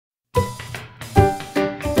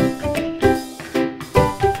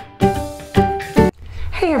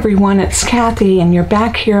Hi everyone, it's Kathy and you're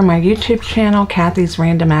back here on my YouTube channel, Kathy's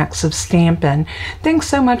Random Acts of Stampin'. Thanks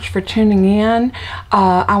so much for tuning in.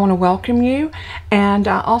 I want to welcome you, and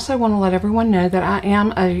I also want to let everyone know that I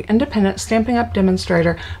am an independent Stampin' Up!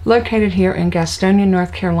 Demonstrator located here in Gastonia,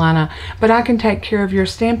 North Carolina, but I can take care of your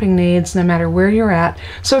stamping needs no matter where you're at.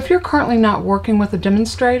 So if you're currently not working with a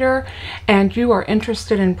demonstrator and you are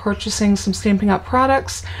interested in purchasing some Stampin' Up!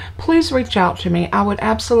 Products, please reach out to me. I would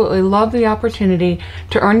absolutely love the opportunity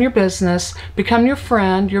to earn your business, become your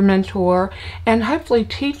friend, your mentor, and hopefully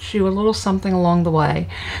teach you a little something along the way.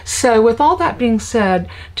 So with all that being said,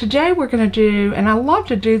 today we're going to do, and I love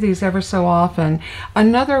to do these ever so often,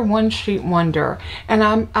 another one sheet wonder.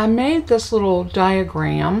 And I made this little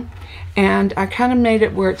diagram, and I kind of made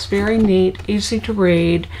it where it's very neat, easy to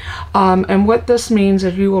read. And what this means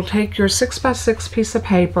is you will take your 6x6 piece of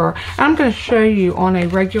paper, and I'm going to show you on a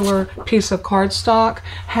regular piece of cardstock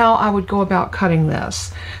how I would go about cutting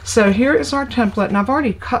this. So here is our template, and I've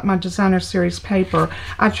already cut my designer series paper.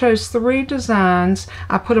 I chose 3 designs,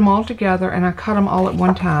 I put them all together, and I cut them all at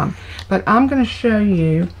one time. But I'm going to show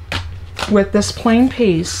you with this plain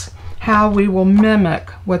piece how we will mimic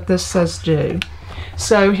what this says do.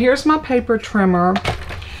 So here's my paper trimmer,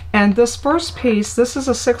 and this first piece, this is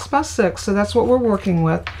a 6x6, so that's what we're working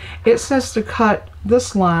with. It says to cut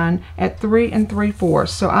this line at 3 3/4.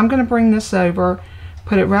 So I'm going to bring this over,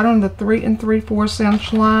 put it right on the 3 3/4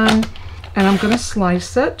 inch line, and I'm going to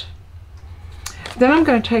slice it. Then I'm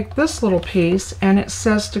going to take this little piece, and it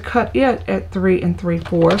says to cut it at 3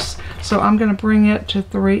 3/4. So I'm going to bring it to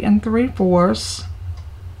 3 3/4.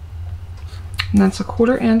 And that's a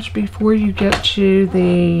 1/4 inch before you get to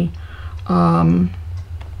the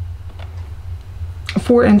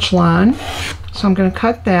 4-inch line. So I'm going to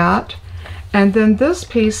cut that. And then this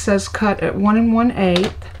piece says cut at 1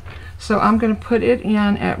 1/8. So I'm going to put it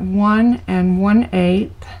in at 1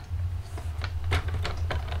 1/8.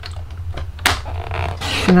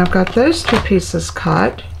 And I've got those 2 pieces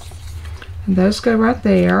cut. And those go right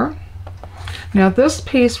there. Now this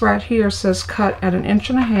piece right here says cut at 1 1/2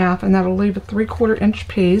 inches, and that'll leave a 3/4 inch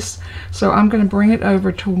piece. So I'm going to bring it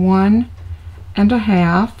over to 1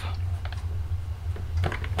 1/2.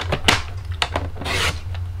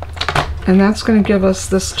 And that's going to give us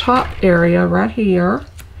this top area right here.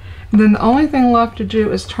 And then the only thing left to do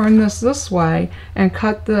is turn this way and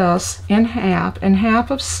cut this in half. And half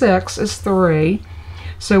of 6 is 3.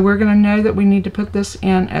 So we're going to know that we need to put this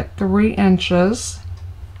in at 3 inches.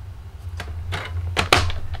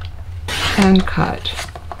 And cut.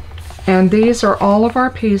 And these are all of our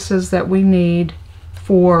pieces that we need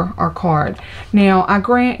for our card. Now I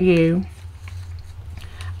grant you,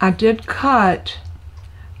 I did cut,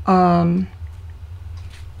 I'm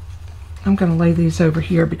going to lay these over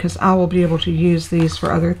here because I will be able to use these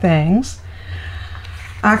for other things.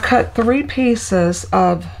 I cut 3 pieces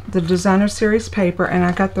of the designer series paper, and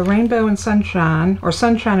I got the Rainbow and Sunshine, or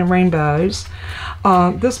Sunshine and Rainbows.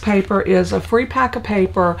 This paper is a free pack of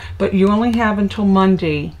paper, but you only have until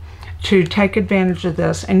Monday to take advantage of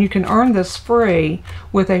this, and you can earn this free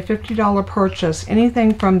with a $50 purchase,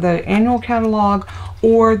 anything from the annual catalog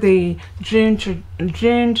or the January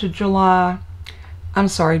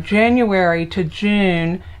to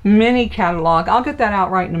June mini catalog. I'll get that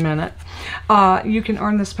out right in a minute. You can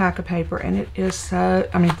earn this pack of paper, and it is so,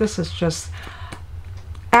 I mean, this is just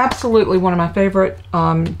absolutely one of my favorite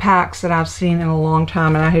packs that I've seen in a long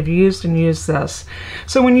time, and I have used this.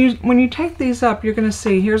 So when you take these up, you're going to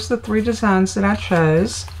see here's the 3 designs that I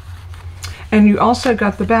chose, and you also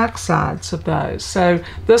got the back sides of those. So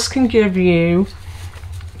this can give you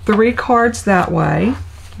 3 cards that way.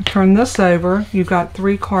 Turn this over, you've got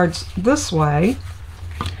 3 cards this way,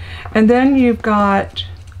 and then you've got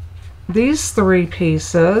these 3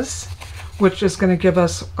 pieces, which is going to give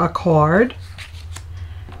us a card.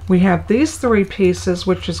 We have these 3 pieces,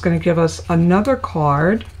 which is going to give us another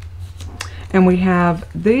card, and we have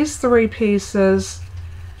these 3 pieces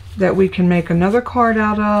that we can make another card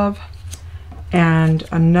out of, and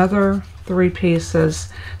another 3 pieces.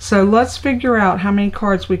 So let's figure out how many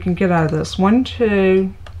cards we can get out of this. 1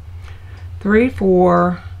 2 3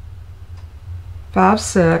 4 5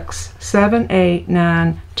 6 7 8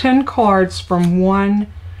 9 10 cards from one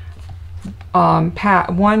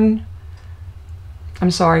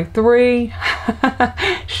three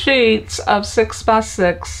sheets of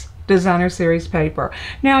 6x6 designer series paper.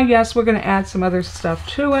 Now yes, we're going to add some other stuff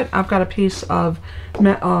to it. I've got a piece of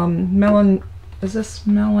Mango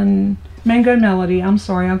Melody. I'm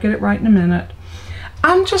sorry, I'll get it right in a minute.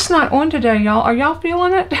 I'm just not on today, y'all. Are y'all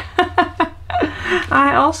feeling it?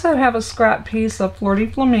 I also have a scrap piece of Flirty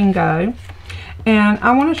Flamingo, And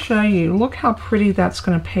I want to show you, look how pretty that's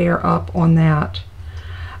going to pair up on that.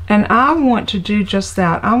 And I want to do just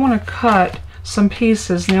that. I want to cut some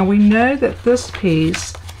pieces. Now we know that this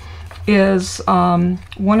piece is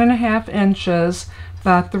 1.5 inches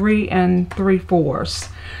by 3 3/4.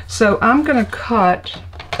 So I'm going to cut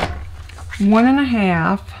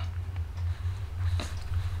 1.5,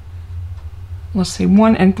 let's see,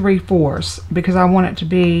 1 3/4, because I want it to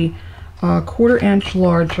be a 1/4 inch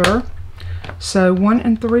larger. So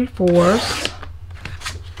 1 3/4,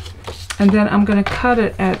 and then I'm going to cut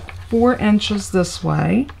it at 4 inches this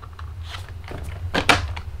way.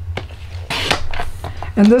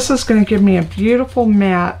 And this is going to give me a beautiful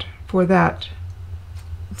mat for that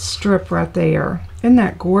strip right there. Isn't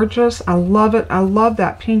that gorgeous? I love it. I love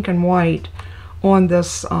that pink and white on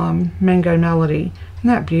this Mango Melody. Isn't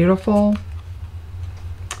that beautiful?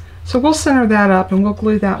 So we'll center that up and we'll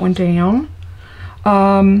glue that one down.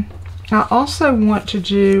 I also want to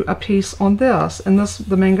do a piece on this, and this,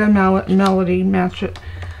 the Mango Melody, match it.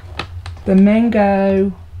 The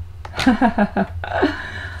Mango,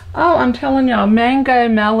 oh, I'm telling y'all, Mango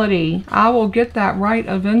Melody. I will get that right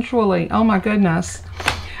eventually. Oh my goodness.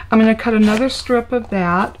 I'm going to cut another strip of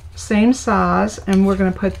that, same size, and we're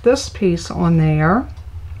going to put this piece on there.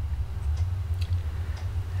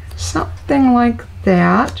 Something like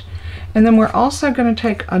that. And then we're also going to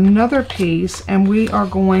take another piece and we are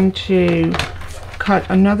going to cut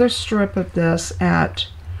another strip of this at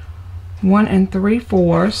 1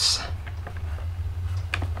 3/4.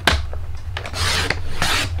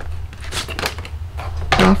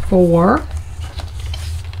 By 4.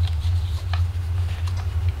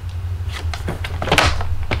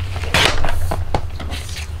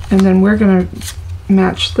 And then we're going to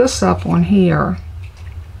match this up on here,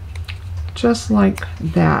 just like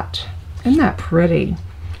that. Isn't that pretty?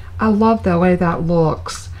 I love the way that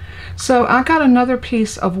looks. So I got another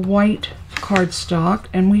piece of white cardstock,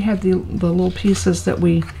 and we had the little pieces that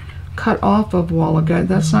we cut off of a while ago.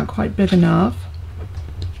 That's not quite big enough.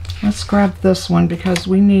 Let's grab this one because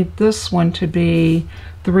we need this one to be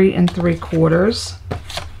 3 3/4.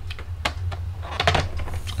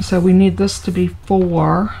 So we need this to be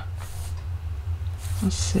 4.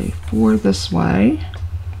 Let's see, 4 this way.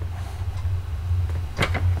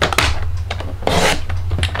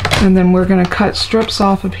 And then we're going to cut strips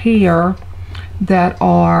off of here that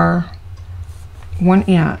are 1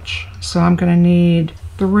 inch. So I'm going to need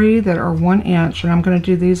 3 that are 1 inch, and I'm going to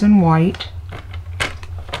do these in white.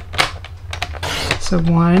 So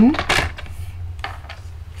 1,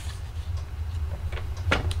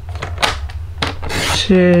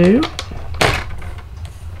 2,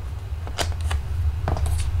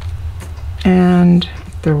 and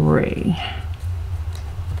 3.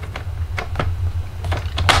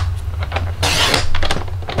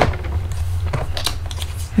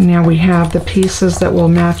 And now we have the pieces that will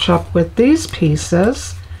match up with these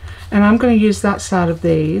pieces, and I'm going to use that side of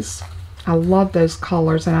these. I love those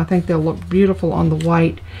colors, and I think they'll look beautiful on the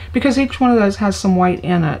white because each one of those has some white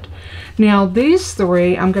in it. Now these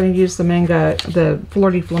 3, I'm going to use the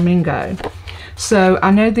Flirty Flamingo. So I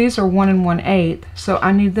know these are 1 1/8, so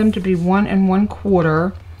I need them to be 1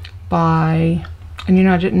 1/4 by, and you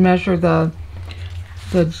know I didn't measure the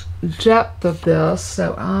depth of this,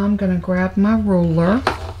 so I'm going to grab my ruler.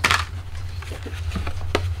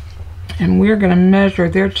 And we're going to measure,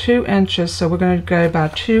 they're 2 inches, so we're going to go by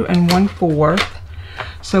 2 1/4.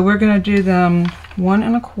 So we're going to do them 1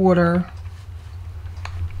 1/4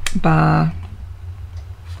 by,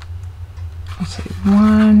 let's see,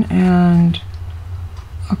 1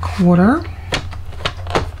 1/4.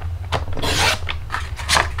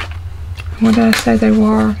 What did I say they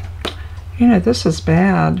were? You know, this is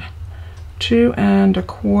bad. 2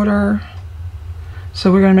 1/4.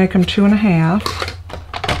 So we're going to make them 2 1/2.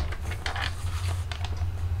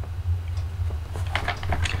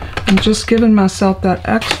 I'm just giving myself that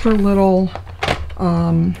extra little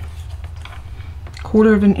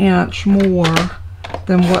 1/4 of an inch more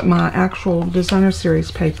than what my actual designer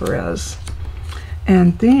series paper is.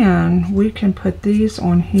 And then we can put these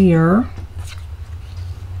on here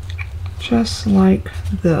just like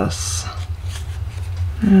this.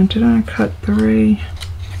 And did I cut 3?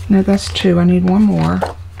 No, that's 2. I need 1 more.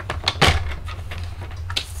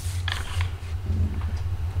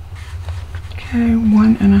 Okay,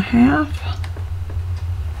 1 1/2.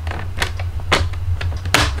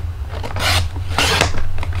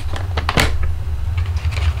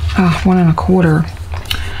 Ah, 1 1/4.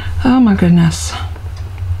 Oh my goodness.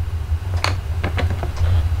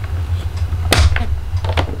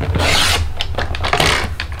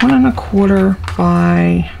 $1 1/4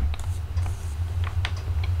 by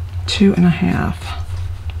 2 2.5.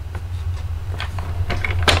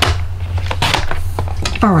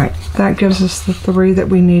 All right, that gives us the 3 that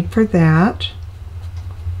we need for that.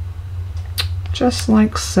 Just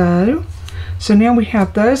like so. So now we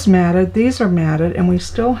have those matted, these are matted, and we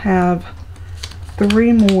still have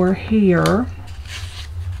 3 more here.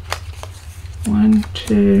 1,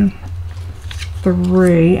 2,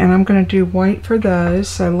 3, and I'm going to do white for those.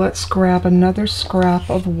 So let's grab another scrap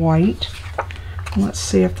of white. Let's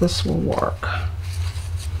see if this will work.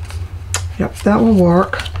 Yep, that will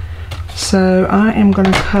work. So I am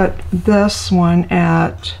going to cut this one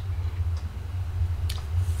at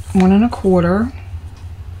 1 1/4.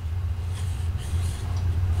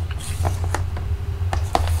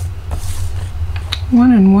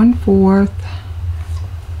 One and 1/4.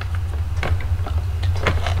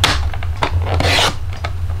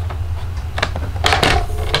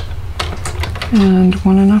 And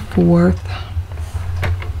 1 1/4.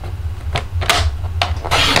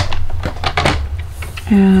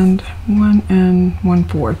 And 1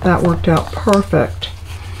 1/4. That worked out perfect.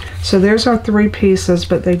 So there's our 3 pieces,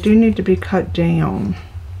 but they do need to be cut down.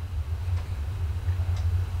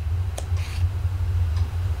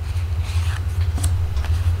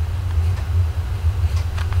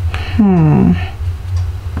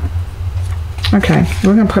 Okay,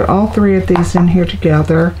 we're going to put all 3 of these in here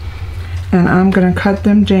together, and I'm going to cut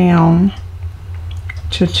them down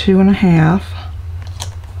to 2.5.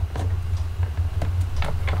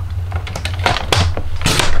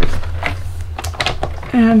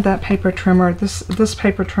 And that paper trimmer, this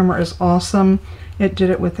paper trimmer is awesome. It did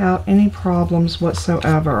it without any problems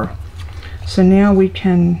whatsoever. So now we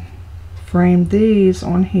can frame these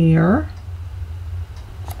on here.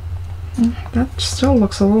 That still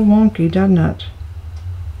looks a little wonky, doesn't it?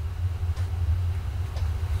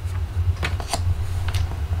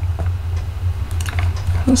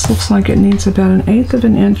 This looks like it needs about 1/8 of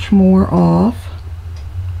an inch more off.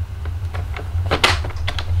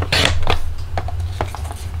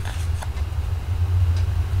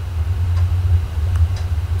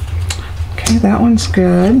 Okay, that one's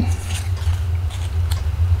good.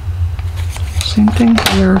 Same thing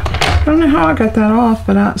here. I don't know how I got that off,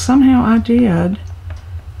 but somehow I did.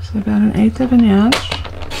 So about 1/8 of an inch.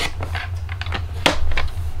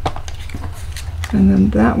 And then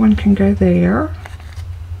that one can go there.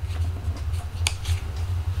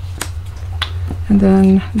 And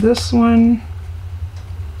then this one,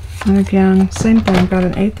 and again, same thing, about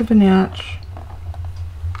 1/8 of an inch.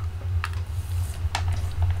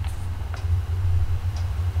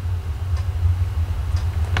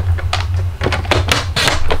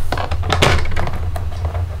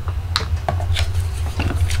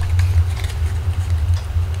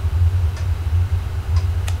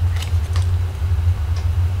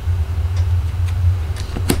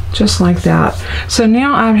 Just like that. So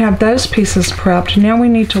now I have those pieces prepped. Now we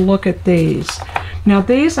need to look at these. Now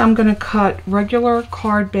these I'm going to cut regular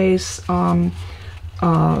card base. Let's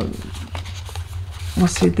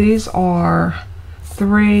see, these are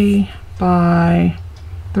 3 by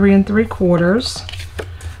 3 3/4.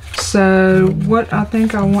 So what I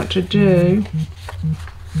think I want to do,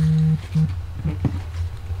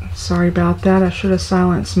 sorry about that, I should have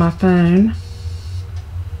silenced my phone.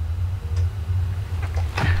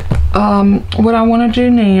 What I want to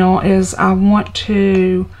do now is I want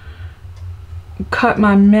to cut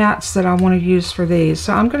my mats that I want to use for these.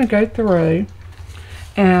 So I'm going to go through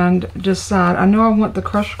and decide. I know I want the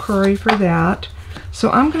crushed curry for that.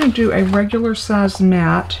 So I'm going to do a regular size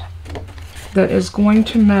mat that is going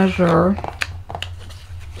to measure,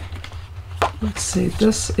 let's see,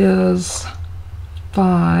 this is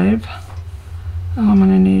 5. Oh, I'm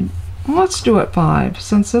going to need, well, let's do it 5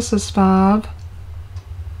 since this is 5.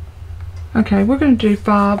 Okay, we're going to do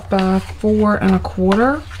 5 by 4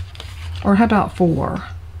 1/4, or how about 4?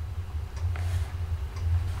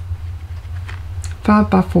 5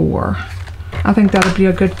 by 4. I think that'll be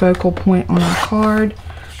a good focal point on our card.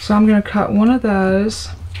 So I'm going to cut one of those.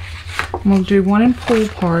 We'll do one in Pool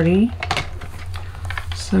Party.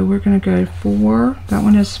 So we're going to go 4. That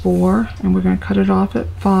one is 4, and we're going to cut it off at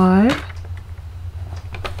 5.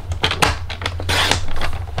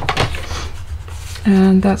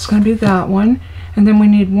 And that's going to be that one. And then we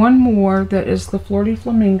need one more that is the Flirty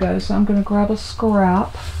Flamingo. So I'm going to grab a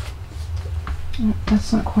scrap. Oh,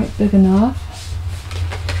 that's not quite big enough.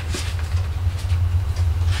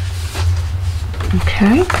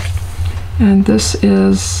 Okay. And this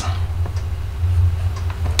is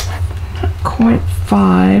not quite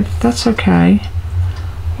 5. That's okay.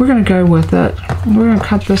 We're going to go with it. We're going to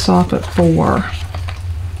cut this off at 4.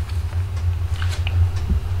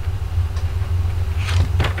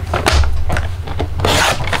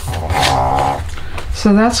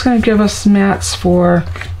 So that's going to give us mats for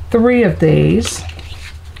 3 of these.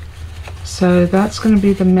 So that's going to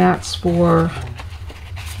be the mats for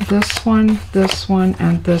this one,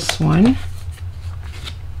 and this one.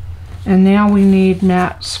 And now we need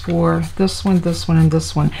mats for this one, and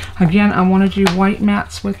this one. Again, I want to do white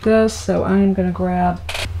mats with this, so I am going to grab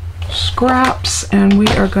scraps, and we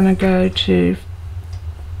are going to go to,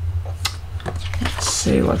 let's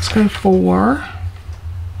see, let's go 4.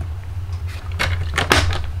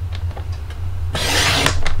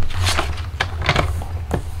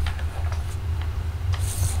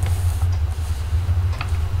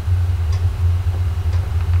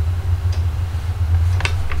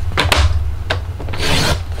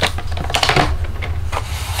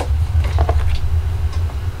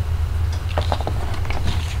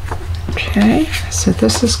 Okay, so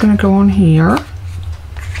this is going to go on here,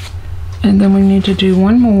 and then we need to do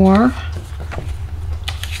one more,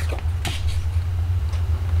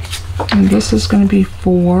 and this is going to be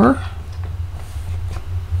 4.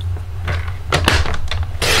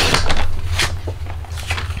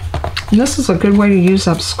 And this is a good way to use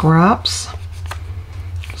up scraps,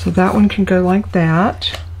 so that one can go like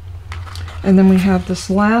that. And then we have this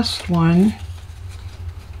last one,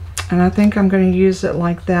 and I think I'm going to use it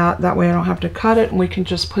like that. That way I don't have to cut it, and we can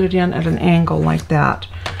just put it in at an angle like that.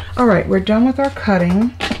 All right, we're done with our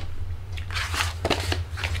cutting.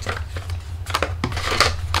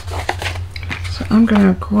 So I'm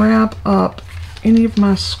going to grab up any of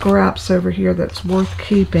my scraps over here that's worth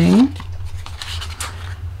keeping.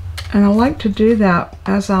 And I like to do that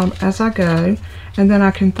as I go, and then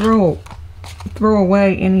I can throw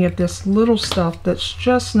away any of this little stuff that's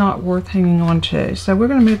just not worth hanging on to. So we're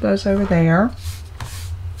going to move those over there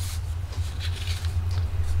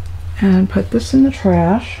and put this in the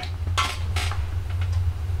trash.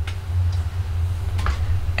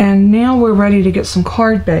 And now we're ready to get some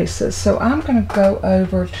card bases. So I'm going to go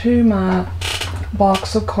over to my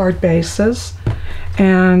box of card bases,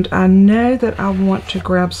 and I know that I want to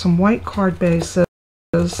grab some white card bases.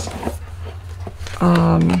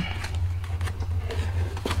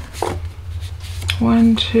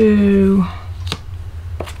 1, 2,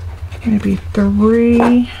 maybe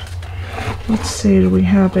 3. Let's see, do we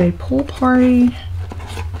have a pool party?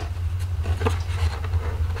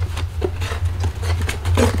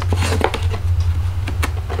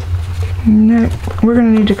 No, we're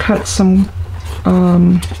going to need to cut some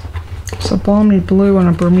balmy blue on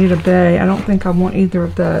a Bermuda Bay. I don't think I want either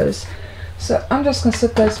of those. So I'm just going to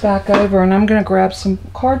sit those back over, and I'm going to grab some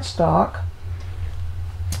cardstock.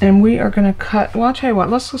 And we are going to cut, well, I'll tell you what,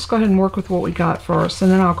 let's just go ahead and work with what we got first, and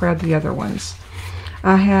then I'll grab the other ones.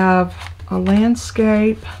 I have a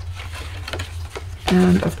landscape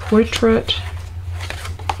and a portrait.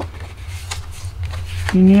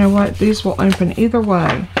 And you know what? These will open either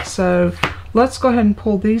way. So let's go ahead and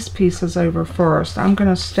pull these pieces over first. I'm going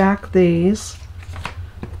to stack these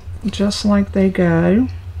just like they go.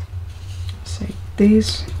 Let's see,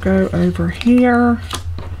 these go over here.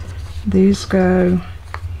 These go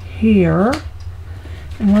here,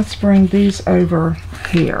 and let's bring these over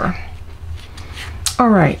here. All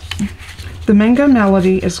right, the Mango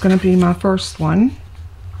Melody is going to be my first one,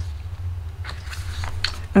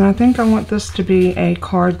 and I think I want this to be a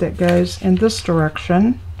card that goes in this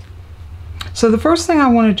direction. So the first thing I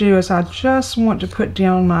want to do is I just want to put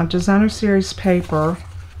down my Designer Series paper,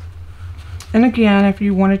 and again, if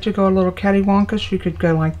you wanted to go a little cattywampus, you could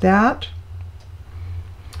go like that.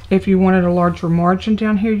 If you wanted a larger margin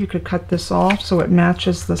down here, you could cut this off so it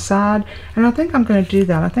matches the side. And I think I'm going to do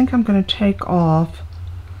that. I think I'm going to take off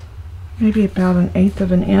maybe about 1/8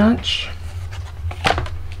 of an inch.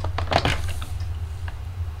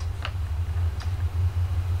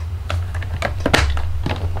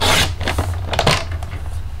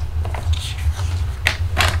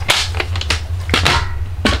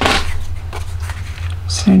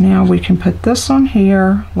 So now we can put this on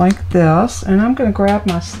here like this, and I'm going to grab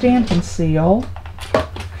my Stampin' seal.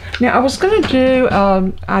 Now I was going to do,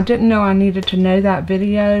 I didn't know I needed to know that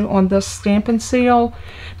video on this Stampin' seal,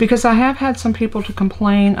 because I have had some people to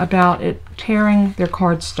complain about it tearing their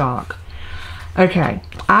cardstock. Okay,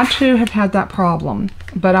 I too have had that problem,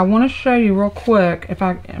 but I want to show you real quick, if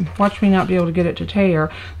I watch me not be able to get it to tear.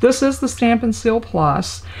 This is the Stampin' Seal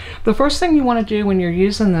Plus. The first thing you want to do when you're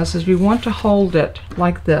using this is you want to hold it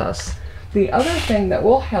like this. The other thing that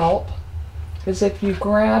will help is if you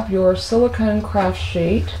grab your silicone craft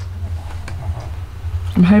sheet.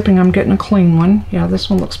 I'm hoping I'm getting a clean one. Yeah, this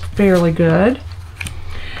one looks fairly good.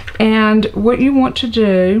 And what you want to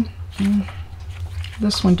do,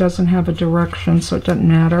 This one doesn't have a direction, so it doesn't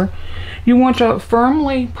matter. You want to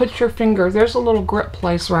firmly put your finger, there's a little grip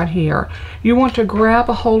place right here. You want to grab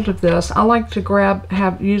a hold of this. I like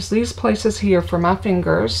to use these places here for my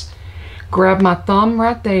fingers. Grab my thumb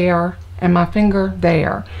right there and my finger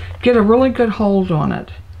there. Get a really good hold on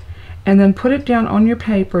it. And then put it down on your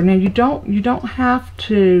paper. Now you don't have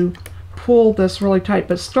to pull this really tight,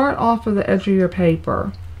 but start off of the edge of your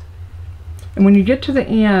paper. And when you get to the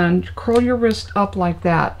end, curl your wrist up like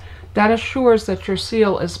that. That assures that your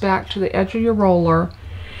seal is back to the edge of your roller.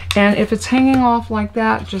 And if it's hanging off like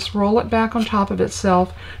that, just roll it back on top of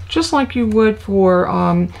itself, just like you would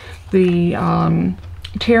for the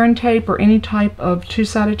tear and tape or any type of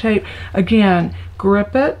two-sided tape. Again,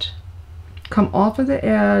 grip it, come off of the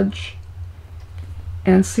edge,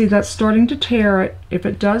 and see that's starting to tear it. If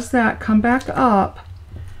it does that, come back up.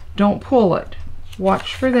 Don't pull it.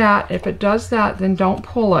 Watch for that. If it does that, then don't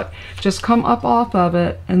pull it. Just come up off of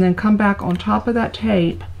it and then come back on top of that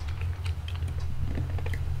tape.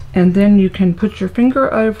 And then you can put your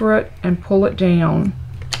finger over it and pull it down,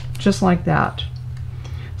 just like that.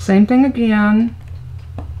 Same thing again.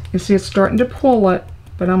 You see it's starting to pull it,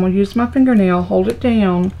 but I'm going to use my fingernail, hold it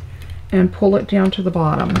down, and pull it down to the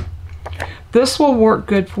bottom. This will work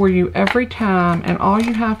good for you every time, and all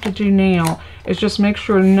you have to do now is just make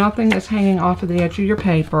sure nothing is hanging off of the edge of your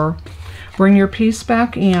paper. Bring your piece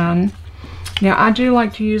back in. Now I do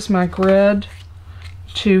like to use my grid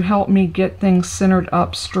to help me get things centered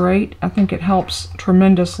up straight. I think it helps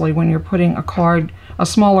tremendously when you're putting a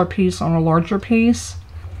smaller piece on a larger piece.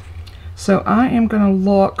 So I am going to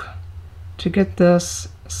look to get this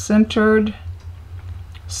centered,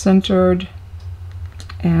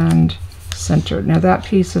 and centered. Now that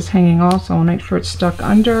piece is hanging off, so I'll make sure it's stuck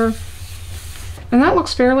under. And that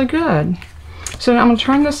looks fairly good. So now I'm going to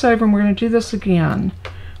turn this over and we're going to do this again.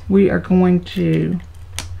 We are going to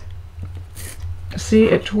see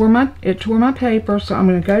it tore my paper, so I'm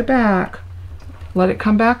going to go back, let it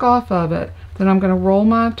come back off of it. Then I'm going to roll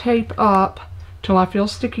my tape up till I feel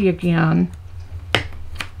sticky again.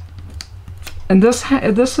 And this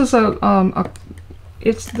adhesive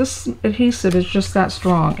is just that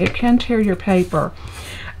strong. It can tear your paper.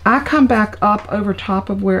 I come back up over top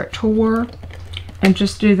of where it tore and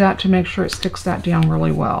just do that to make sure it sticks that down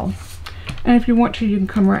really well. And if you want to, you can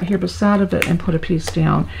come right here beside of it and put a piece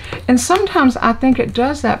down. And sometimes I think it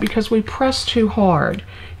does that because we press too hard.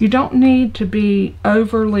 You don't need to be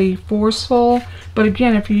overly forceful, but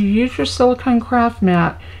again, if you use your silicone craft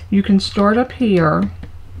mat, you can start up here.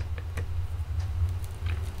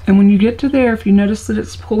 And when you get to there, if you notice that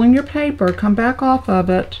it's pulling your paper, come back off of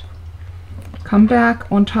it, come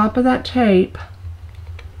back on top of that tape,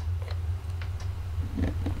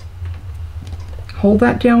 hold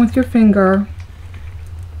that down with your finger,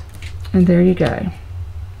 and there you go.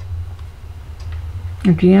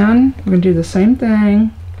 Again, we're going to do the same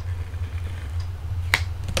thing.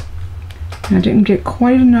 I didn't get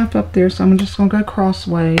quite enough up there, so I'm just going to go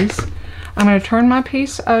crossways. I'm going to turn my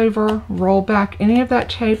piece over, roll back any of that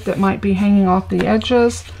tape that might be hanging off the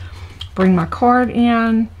edges, bring my card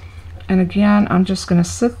in, and again, I'm just going to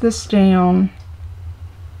sit this down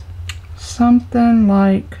something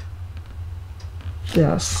like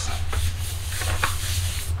this.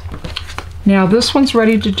 Now this one's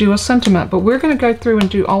ready to do a sentiment, but we're going to go through and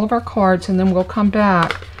do all of our cards, and then we'll come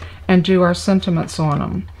back and do our sentiments on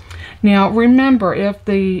them. Now remember, if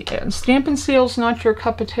the Stampin' Seal is not your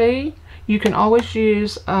cup of tea, you can always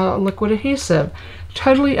use liquid adhesive.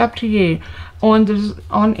 Totally up to you.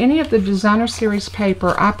 On any of the designer series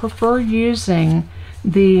paper, I prefer using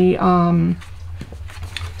the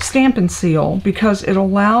Stampin' Seal because it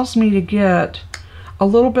allows me to get a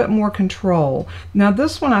little bit more control. Now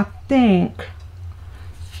this one, I think,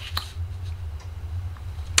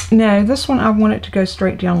 no, this one I want it to go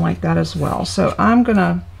straight down like that as well. So I'm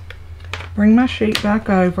gonna bring my sheet back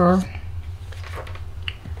over.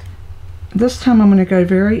 This time I'm going to go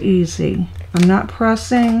very easy. I'm not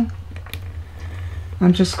pressing.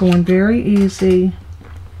 I'm just going very easy.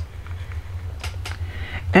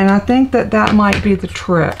 And I think that that might be the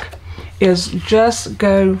trick, is just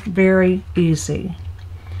go very easy.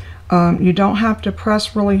 You don't have to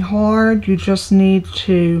press really hard. You just need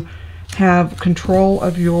to have control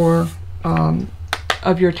of your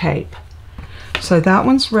tape. So that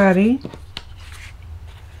one's ready.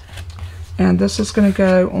 And this is going to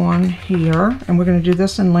go on here, and we're going to do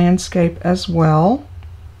this in landscape as well.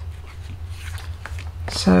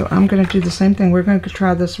 So I'm going to do the same thing. We're going to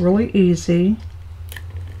try this really easy.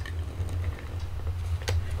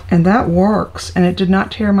 And that works, and it did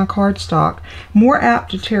not tear my cardstock. More apt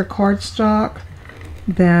to tear cardstock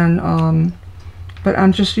than but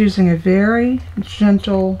I'm just using a very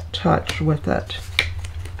gentle touch with it.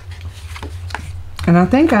 And I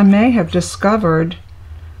think I may have discovered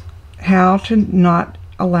how to not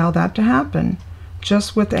allow that to happen,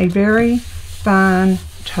 just with a very fine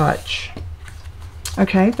touch.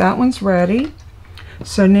 Okay, that one's ready.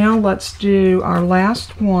 So now let's do our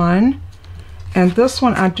last one, and this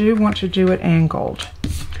one I do want to do it angled.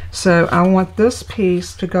 So I want this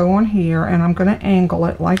piece to go on here, and I'm going to angle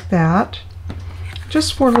it like that,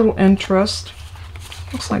 just for a little interest.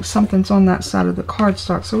 Looks like something's on that side of the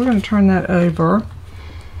cardstock, so we're going to turn that over.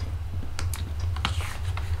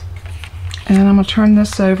 And I'm going to turn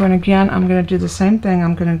this over, and again, I'm going to do the same thing.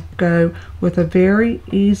 I'm going to go with a very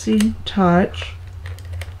easy touch.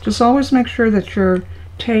 Just always make sure that your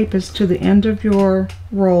tape is to the end of your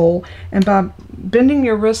roll, and by bending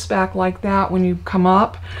your wrist back like that when you come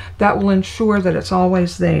up, that will ensure that it's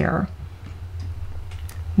always there.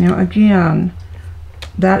 Now again,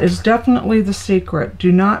 that is definitely the secret.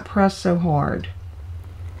 Do not press so hard.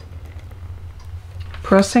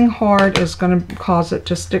 Pressing hard is going to cause it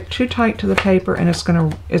to stick too tight to the paper, and it's going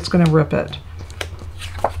to rip it.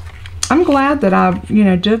 I'm glad that I,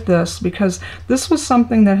 did this, because this was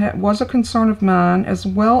something that was a concern of mine, as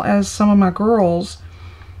well as some of my girls.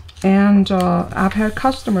 And I've had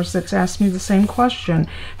customers that's asked me the same question.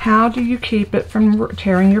 How do you keep it from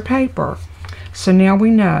tearing your paper? So now we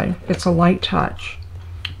know it's a light touch.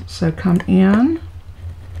 So come in,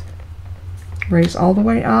 raise all the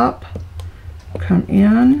way up, come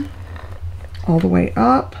in, all the way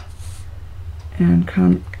up, and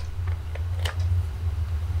come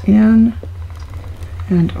in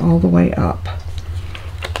and all the way up.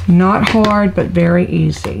 Not hard, but very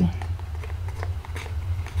easy.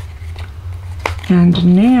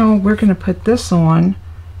 And now we're going to put this on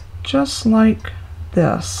just like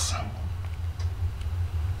this.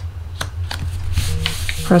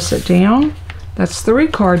 Press it down. That's 3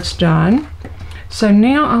 cards done. So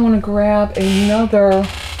now I want to grab another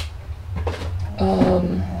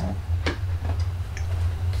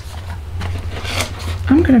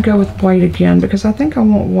I'm going to go with white again, because I think I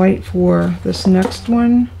want white for this next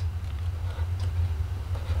one.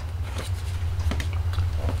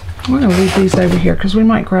 I'm going to leave these over here because we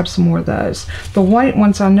might grab some more of those. The white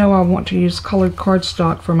ones, I know I want to use colored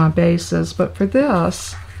cardstock for my bases, but for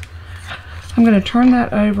this, I'm going to turn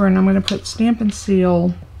that over, and I'm going to put Stampin'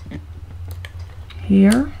 Seal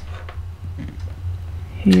here,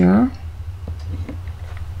 here,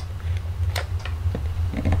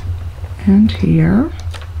 and here.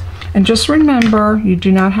 And just remember, you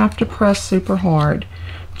do not have to press super hard.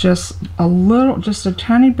 Just a little, just a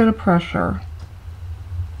tiny bit of pressure.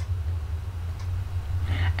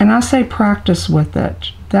 And I say practice with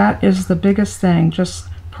it. That is the biggest thing. Just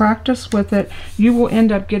practice with it. You will end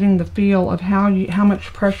up getting the feel of how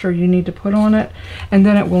much pressure you need to put on it, and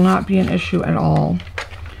then it will not be an issue at all.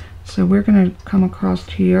 So we're going to come across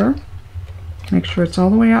here. Make sure it's all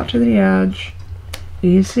the way out to the edge.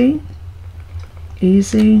 Easy,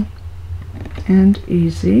 easy, and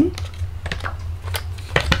easy.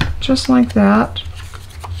 Just like that.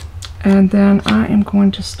 And then I am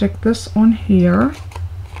going to stick this on here.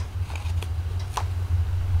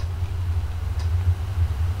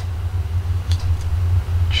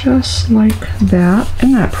 Just like that.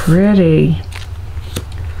 Isn't that pretty?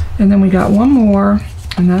 And then we got one more,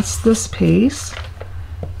 and that's this piece.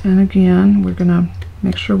 And again, we're gonna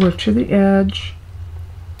make sure we're to the edge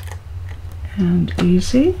and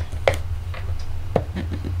easy.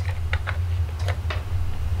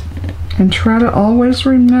 And try to always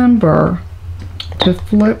remember to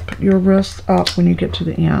flip your wrist up when you get to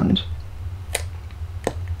the end.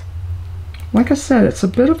 Like I said, it's a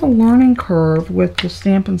bit of a learning curve with the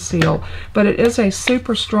Stampin' Seal, but it is a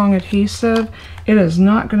super strong adhesive. It is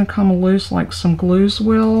not going to come loose like some glues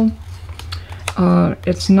will.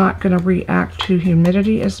 It's not going to react to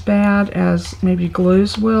humidity as bad as maybe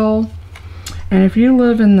glues will. And if you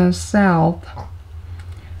live in the South,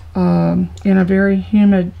 in a very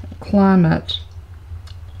humid climate,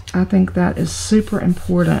 I think that is super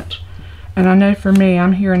important. And I know for me,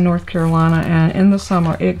 I'm here in North Carolina, and in the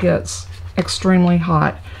summer it gets extremely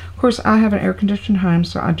hot. Of course, I have an air-conditioned home,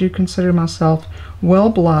 so I do consider myself well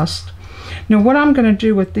blessed. Now what I'm going to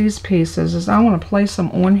do with these pieces is I want to place them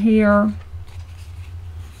on here,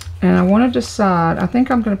 and I want to decide, I think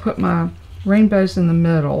I'm going to put my rainbows in the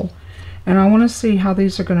middle, and I want to see how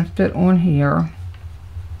these are going to fit on here.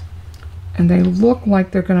 And they look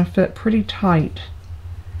like they're going to fit pretty tight.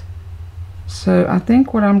 So I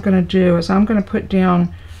think what I'm going to do is I'm going to put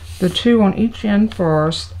down the 2 on each end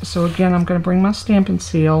first. So again, I'm going to bring my Stampin'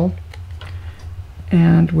 Seal,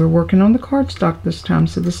 And we're working on the cardstock this time,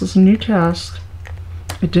 so this is a new test.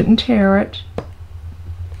 It didn't tear it.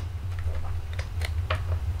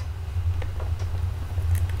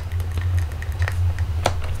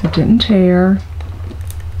 It didn't tear.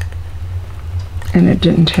 And it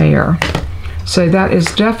didn't tear. So that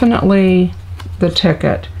is definitely the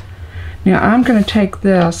ticket. Now I'm going to take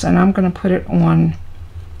this and I'm going to put it on,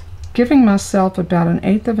 giving myself about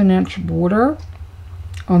 1/8 of an inch border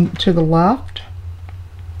on to the left.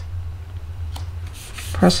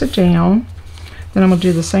 Press it down. Then I'm going to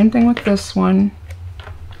do the same thing with this one.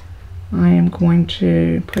 I am going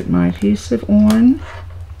to put my adhesive on.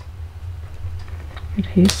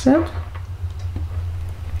 Adhesive.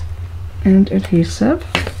 And adhesive.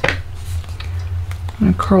 I'm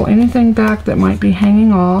going to curl anything back that might be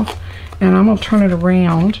hanging off, and I'm going to turn it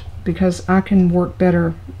around because I can work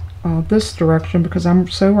better this direction because I'm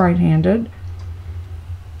so right-handed.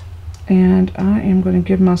 And I am going to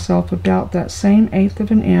give myself about that same 1/8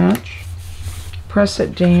 of an inch. Press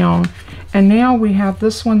it down, and now we have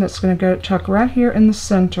this one that's going to go tuck right here in the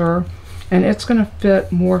center, and it's going to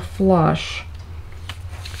fit more flush.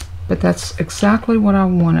 But that's exactly what I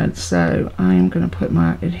wanted. So I am going to put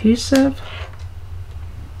my adhesive,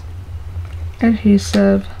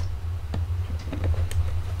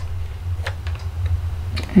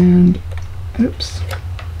 and oops,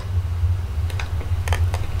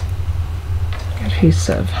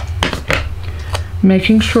 adhesive.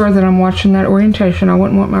 Making sure that I'm watching that orientation. I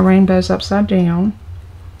wouldn't want my rainbows upside down.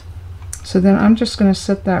 So then I'm just going to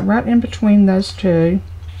set that right in between those two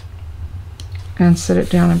and set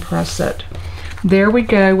it down and press it. There we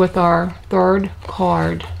go with our third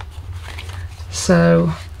card.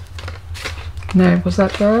 So, no, was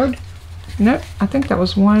that third? Nope, I think that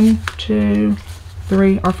was 1, 2,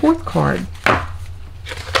 3, our fourth card.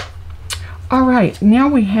 All right, now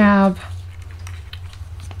we have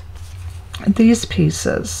these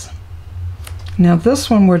pieces. Now this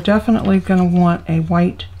one we're definitely going to want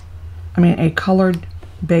a colored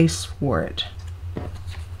base for it.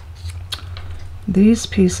 These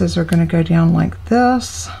pieces are going to go down like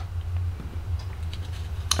this.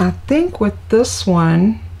 I think with this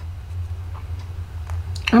one,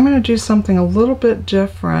 I'm going to do something a little bit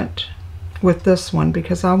different with this one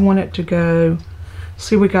because I want it to go,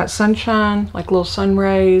 see, we got sunshine, like little sun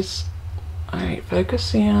rays. All right,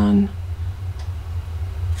 focus in.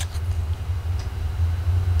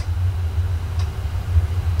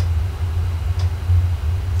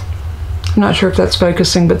 I'm not sure if that's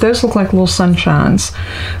focusing, but those look like little sunshines.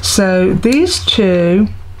 So these two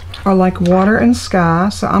are like water and sky.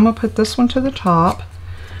 So I'm going to put this one to the top.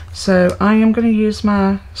 So I am going to use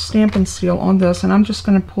my Stampin' Seal on this, and I'm just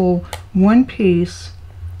going to pull one piece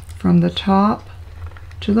from the top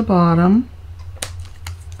to the bottom.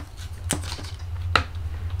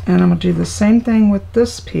 And I'm going to do the same thing with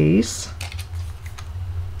this piece.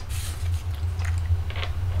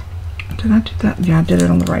 Did I do that? Yeah, I did it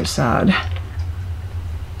on the right side.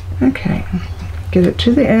 Okay, get it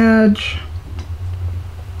to the edge.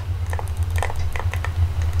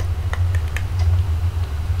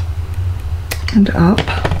 And up.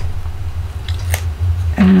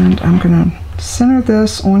 And I'm going to center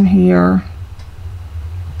this on here.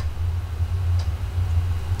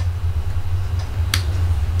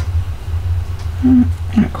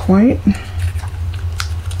 Not quite.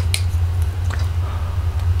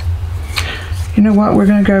 You know what, we're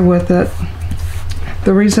going to go with it.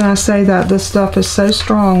 The reason I say that, this stuff is so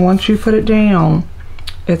strong, once you put it down,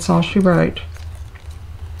 it's all she wrote.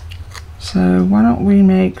 So why don't we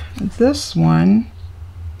make this one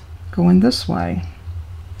going this way.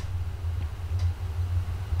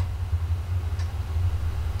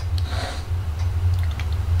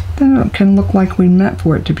 Then it can look like we meant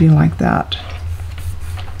for it to be like that.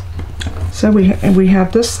 So we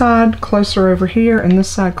have this side closer over here and this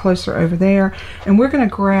side closer over there, and we're going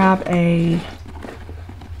to grab a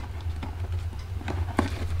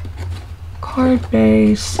card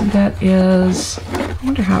base that is, I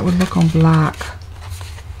wonder how it would look on black.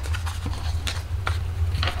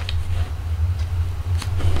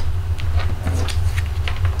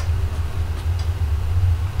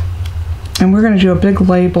 And we're going to do a big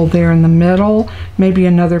label there in the middle, maybe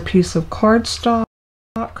another piece of cardstock.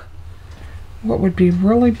 What would be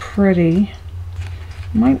really pretty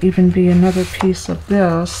might even be another piece of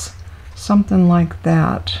this, something like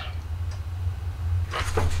that.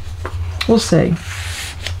 We'll see.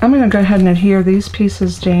 I'm going to go ahead and adhere these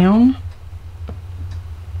pieces down.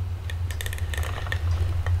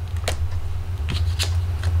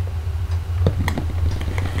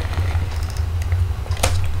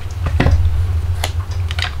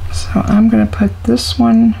 So I'm going to put this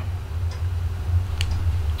one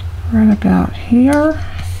right about here.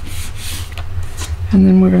 And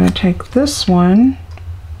then we're going to take this one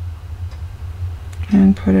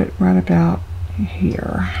and put it right about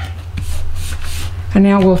here. And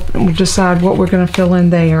now we'll decide what we're going to fill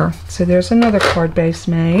in there. So there's another card base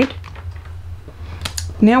made.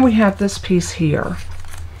 Now we have this piece here.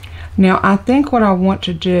 Now I think what I want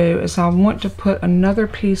to do is I want to put another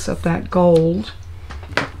piece of that gold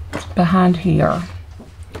behind here.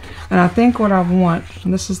 And I think what I want,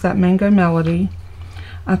 and this is that Mango Melody,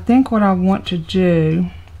 I think what I want to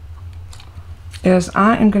do is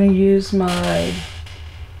I am going to use my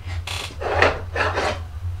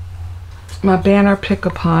banner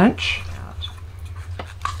Pick-a-Punch.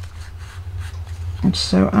 And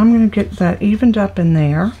so I'm going to get that evened up in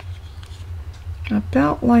there,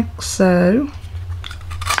 about like so.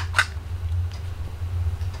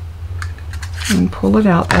 And pull it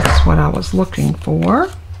out. That's what I was looking for.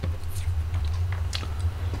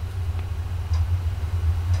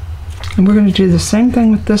 And we're going to do the same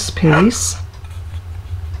thing with this piece.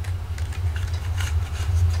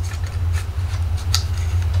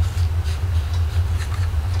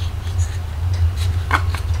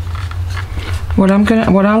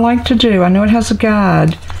 What I like to do, I know it has a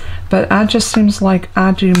guide, but it just seems like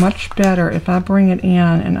I do much better if I bring it in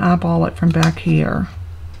and eyeball it from back here.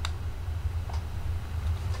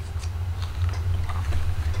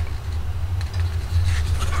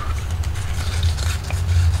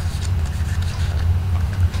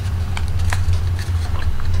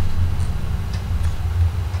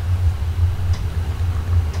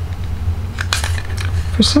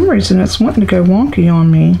 For some reason it's wanting to go wonky on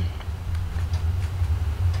me.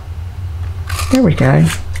 There we go.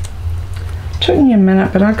 Took me a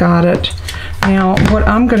minute, but I got it. Now, what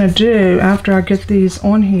I'm going to do after I get these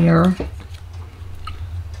on here,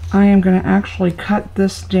 I am going to actually cut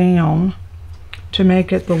this down to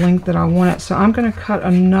make it the length that I want it. So I'm going to cut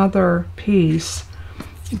another piece.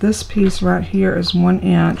 This piece right here is 1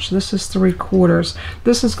 inch. This is 3/4.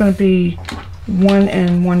 This is going to be 1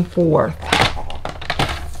 1/4.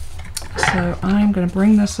 So I'm going to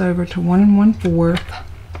bring this over to 1 1/4.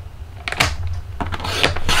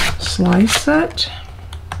 Slice it,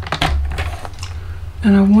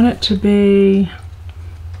 and I want it to be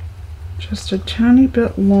just a tiny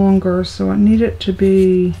bit longer, so I need it to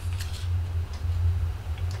be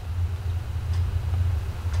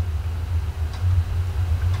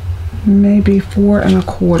maybe 4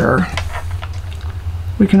 1/4.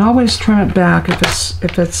 We can always trim it back if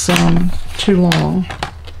it's too long.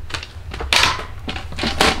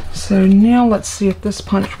 So now let's see if this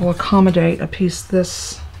punch will accommodate a piece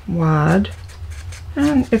this wide,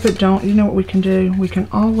 and if it don't, you know what we can do? We can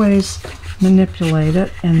always manipulate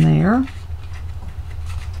it in there,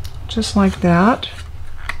 just like that.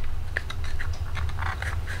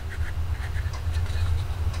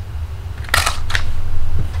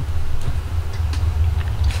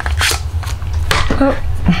 Oh,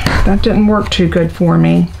 that didn't work too good for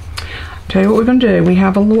me. Tell you what we're going to do. We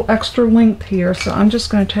have a little extra length here, so I'm just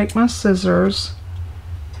going to take my scissors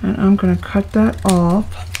and I'm going to cut that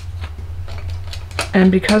off. And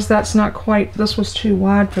because that's not quite, this was too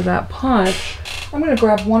wide for that punch, I'm going to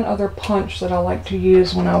grab one other punch that I like to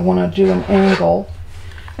use when I want to do an angle.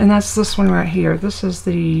 And that's this one right here. This is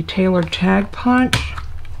the tailored tag punch.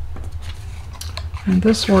 And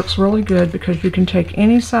this works really good because you can take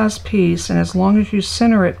any size piece, and as long as you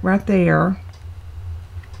center it right there,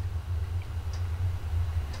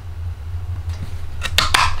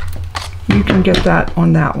 you can get that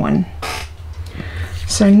on that one.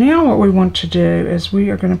 So now what we want to do is we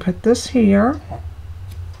are going to put this here,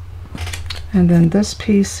 and then this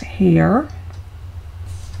piece here,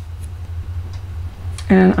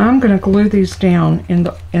 and I'm going to glue these down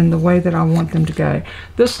in the way that I want them to go.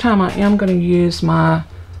 This time I am going to use my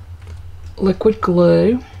liquid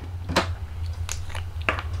glue.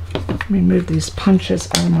 Let me move these punches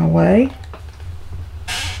out of my way.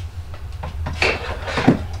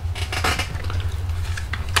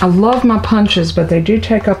 I love my punches, but they do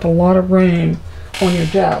take up a lot of room on your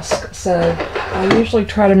desk. So I usually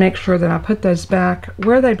try to make sure that I put those back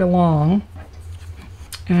where they belong.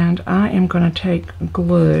 And I am going to take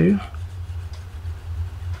glue.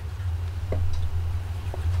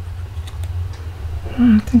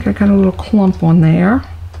 I think I got a little clump on there.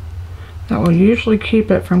 That will usually keep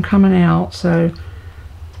it from coming out. So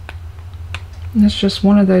it's just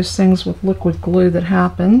one of those things with liquid glue that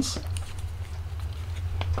happens.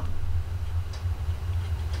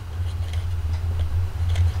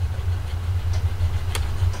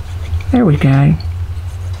 There we go.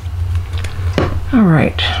 All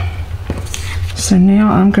right. So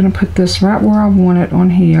now I'm going to put this right where I want it on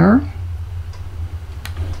here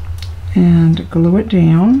and glue it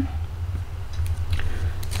down.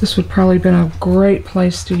 This would probably have been a great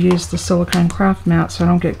place to use the silicone craft mat so I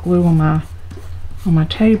don't get glue on my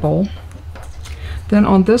table. Then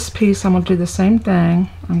on this piece I'm going to do the same thing.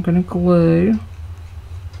 I'm going to glue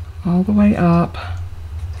all the way up,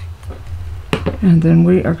 and then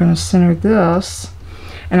we are going to center this,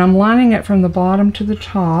 and I'm lining it from the bottom to the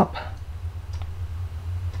top.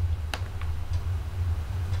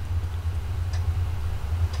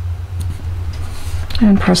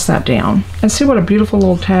 And press that down. And see what a beautiful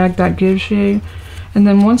little tag that gives you. And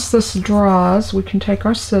then once this dries, we can take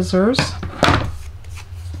our scissors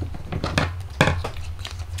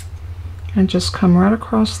and just come right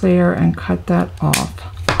across there and cut that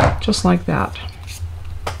off. Just like that.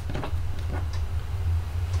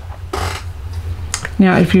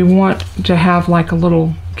 Now if you want to have like a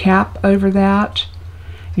little cap over that,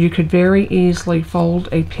 you could very easily fold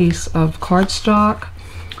a piece of cardstock.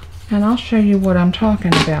 And I'll show you what I'm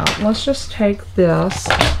talking about. Let's just take this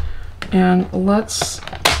and let's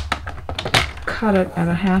cut it at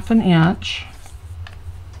a 1/2 inch.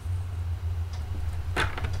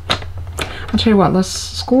 I'll tell you what, let's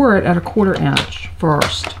score it at a 1/4 inch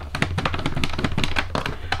first.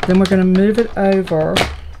 Then we're going to move it over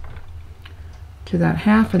to that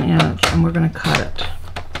 1/2 inch and we're going to cut it.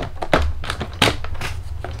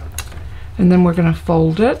 And then we're going to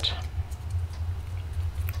fold it.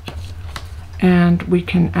 And we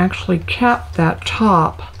can actually cap that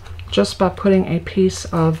top just by putting a piece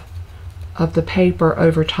of the paper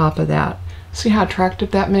over top of that. See how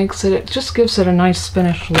attractive that makes it? It just gives it a nice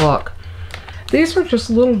finished look. These are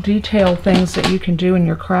just little detail things that you can do in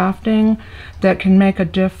your crafting that can make a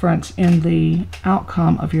difference in the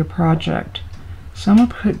outcome of your project. So I'm going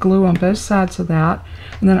to put glue on both sides of that,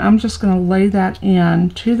 and then I'm just going to lay that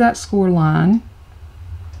in to that score line,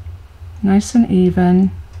 nice and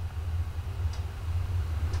even.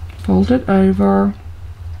 Fold it over.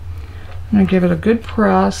 I'm going to give it a good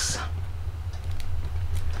press.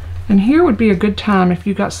 And here would be a good time if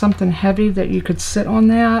you got something heavy that you could sit on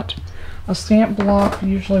that. A stamp block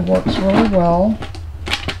usually works really well.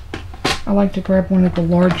 I like to grab one of the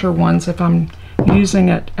larger ones if I'm using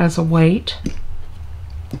it as a weight.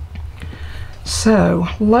 So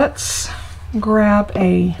let's grab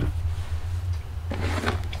a,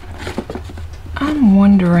 I'm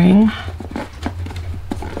wondering,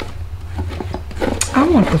 I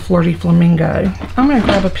want the Flirty Flamingo. I'm going to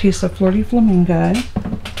grab a piece of Flirty Flamingo.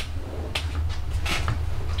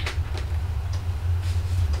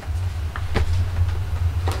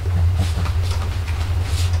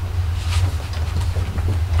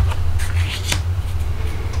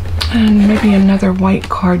 And maybe another white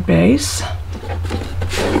card base.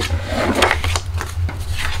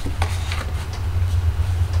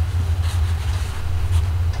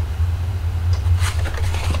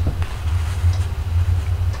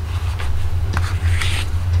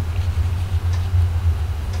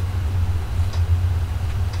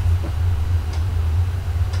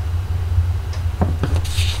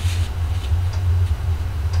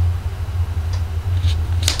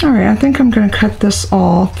 Alright, I think I'm going to cut this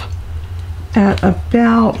off at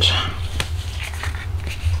about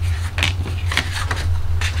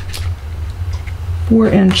four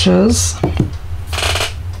inches.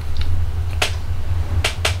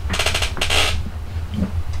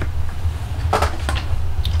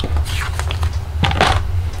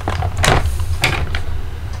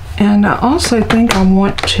 And I also think I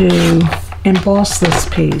want to emboss this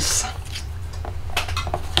piece.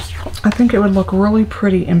 I think it would look really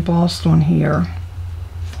pretty embossed on here.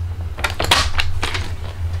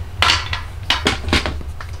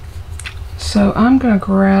 So I'm going to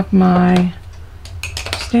grab my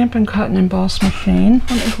Stampin' Cut and Emboss machine.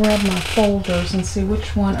 Let me grab my folders and see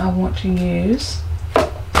which one I want to use.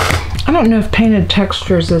 I don't know if Painted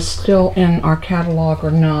Textures is still in our catalog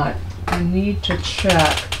or not. I need to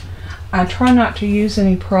check. I try not to use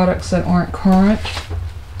any products that aren't current.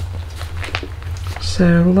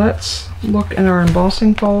 So let's look in our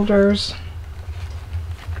embossing folders.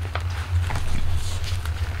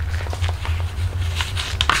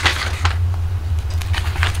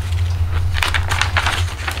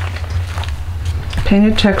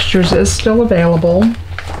 Painted Textures is still available.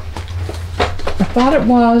 I thought it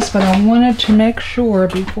was, but I wanted to make sure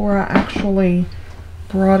before I actually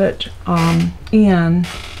brought it in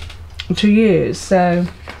to use. So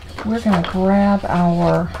we're going to grab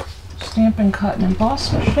our Stampin' Cut and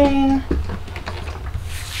Emboss machine.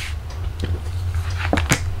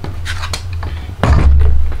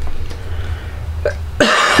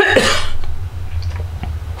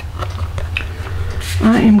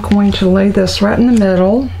 going to lay this right in the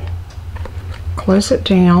middle, close it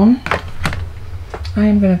down. I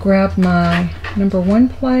am going to grab my number 1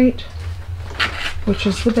 plate, which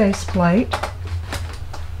is the base plate.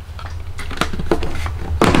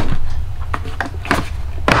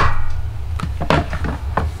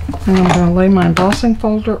 And I'm going to lay my embossing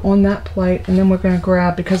folder on that plate, and then we're going to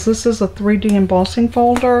grab, because this is a 3D embossing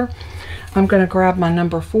folder, I'm going to grab my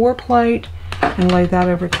number 4 plate and lay that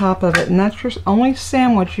over top of it. And that's your only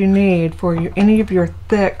sandwich you need for any of your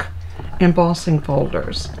thick embossing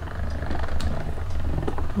folders.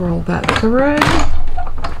 Roll that through,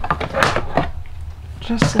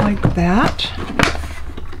 just like that.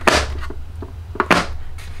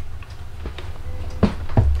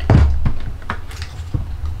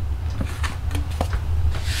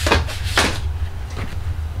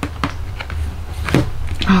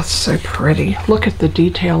 Oh, it's so pretty. Look at the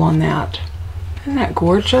detail on that. Isn't that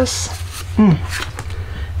gorgeous?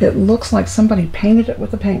 It looks like somebody painted it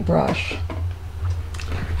with a paintbrush.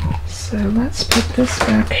 So let's put this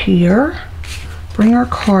back here. Bring our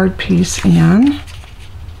card piece in.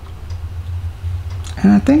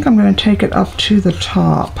 And I think I'm going to take it up to the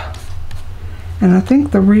top. And I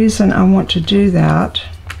think the reason I want to do that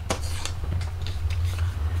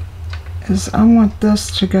is I want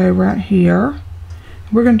this to go right here.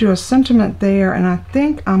 We're going to do a sentiment there, and I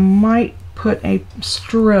think I might put a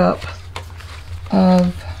strip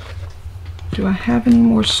of, do I have any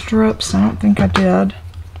more strips? I don't think I did.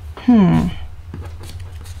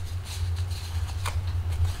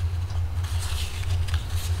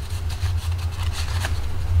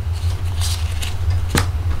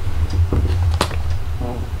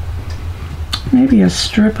 Maybe a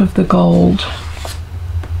strip of the gold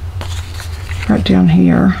right down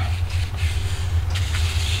here.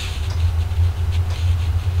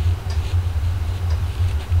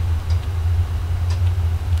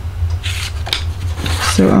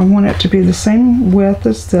 So I want it to be the same width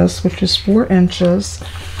as this, which is 4 inches.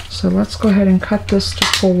 So let's go ahead and cut this to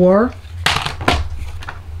 4.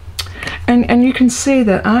 And you can see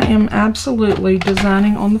that I am absolutely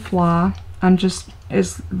designing on the fly.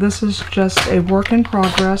 This is just a work in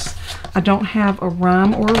progress. I don't have a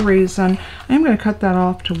rhyme or a reason. I'm going to cut that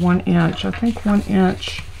off to 1 inch. I think 1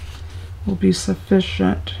 inch will be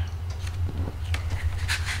sufficient.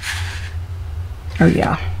 Oh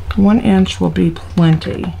yeah. 1 inch will be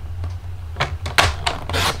plenty.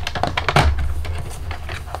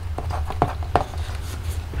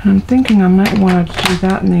 And I'm thinking I might want to do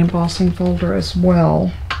that in the embossing folder as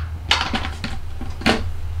well.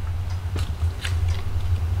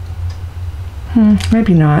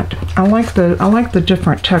 Maybe not. I like the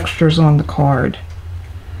different textures on the card.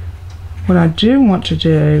 What I do want to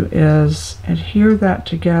do is adhere that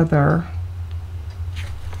together.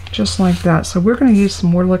 Just like that. So we're going to use some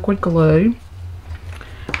more liquid glue,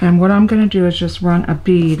 and what I'm going to do is just run a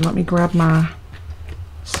bead. Let me grab my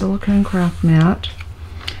silicone craft mat,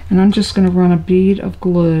 and I'm just going to run a bead of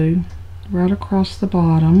glue right across the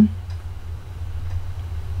bottom,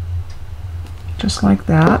 just like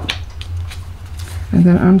that. And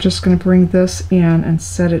then I'm just going to bring this in and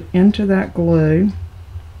set it into that glue.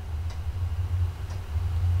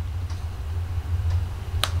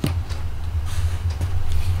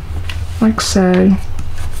 Like so.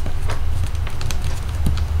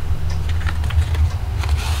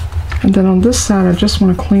 And then on this side, I just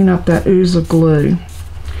want to clean up that ooze of glue.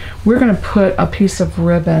 We're going to put a piece of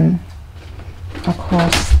ribbon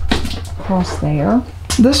across there.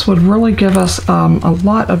 This would really give us a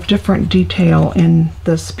lot of different detail in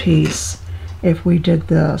this piece if we did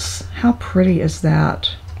this. How pretty is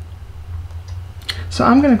that? So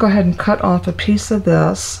I'm going to go ahead and cut off a piece of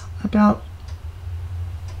this, about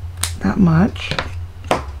that much,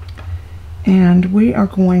 and we are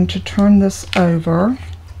going to turn this over,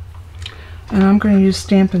 and I'm going to use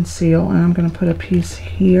Stampin' Seal, and I'm going to put a piece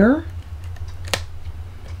here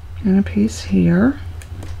and a piece here.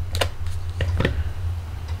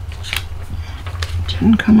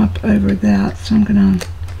 Didn't come up over that, so I'm going to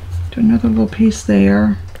do another little piece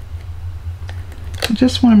there. I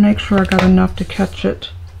just want to make sure I got enough to catch it.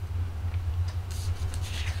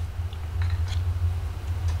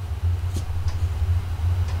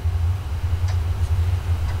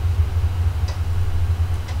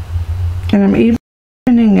 And I'm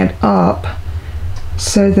evening it up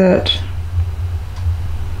so that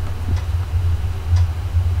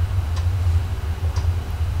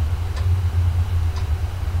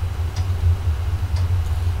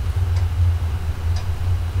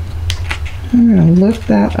I'm going to lift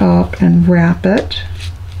that up and wrap it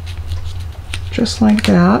just like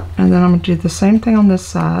that, and then I'm going to do the same thing on this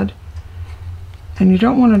side, And you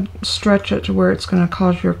don't want to stretch it to where it's going to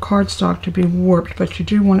cause your cardstock to be warped, but you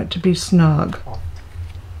do want it to be snug.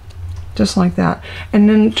 Just like that. And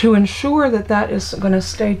then to ensure that that is going to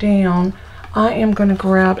stay down, I am going to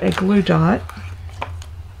grab a glue dot.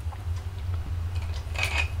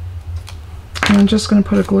 And I'm just going to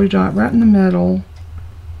put a glue dot right in the middle.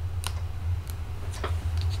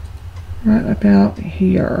 Right about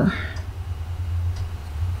here.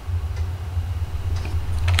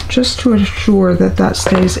 Just to ensure that that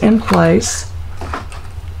stays in place.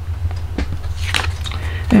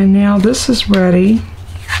 And now this is ready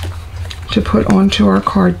to put onto our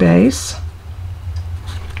card base.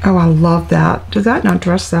 Oh, I love that. Did that not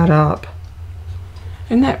dress that up?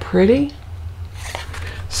 Isn't that pretty?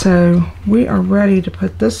 So we are ready to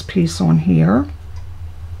put this piece on here.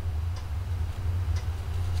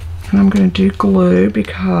 And I'm going to do glue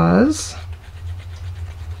because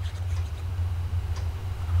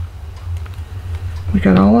we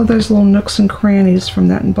got all of those little nooks and crannies from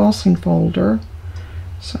that embossing folder.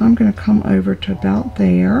 So I'm going to come over to about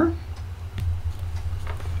there.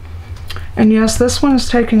 And yes, this one is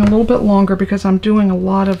taking a little bit longer because I'm doing a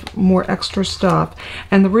lot of more extra stuff.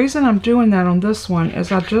 And the reason I'm doing that on this one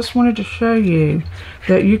is I just wanted to show you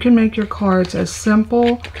that you can make your cards as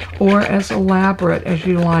simple or as elaborate as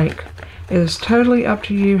you like. It is totally up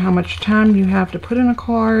to you how much time you have to put in a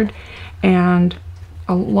card, and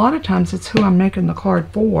a lot of times it's who I'm making the card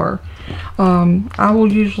for. I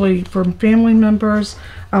will usually, for family members,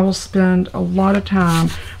 I will spend a lot of time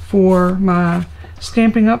for my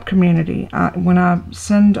Stamping Up community. When I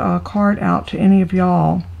send a card out to any of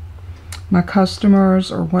y'all, my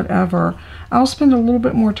customers or whatever, I'll spend a little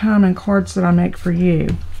bit more time in cards that I make for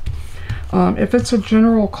you. If it's a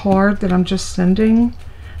general card that I'm just sending,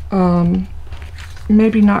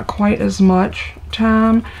 maybe not quite as much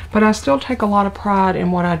time, but I still take a lot of pride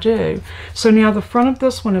in what I do. So now the front of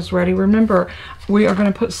this one is ready. Remember, we are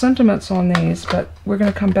going to put sentiments on these, but we're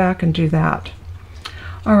going to come back and do that.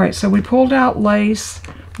 All right, so we pulled out lace,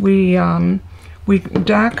 we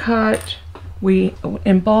die cut, we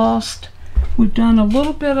embossed. We've done a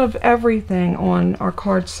little bit of everything on our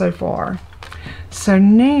cards so far. So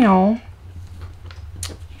now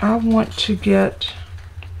I want to get,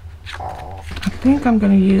 I think I'm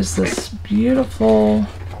going to use this beautiful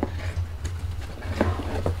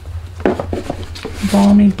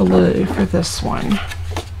balmy blue for this one,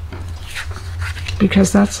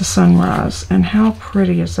 because that's a sunrise, and how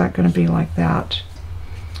pretty is that going to be like that?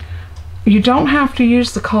 You don't have to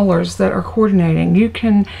use the colors that are coordinating. You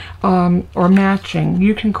can, or matching,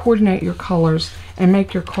 you can coordinate your colors and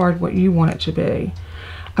make your card what you want it to be.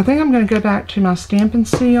 I think I'm going to go back to my Stampin'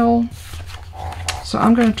 Seal. So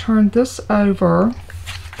I'm going to turn this over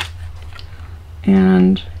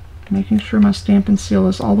and making sure my Stampin' Seal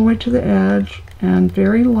is all the way to the edge, and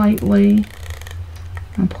very lightly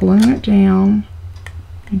I'm pulling it down.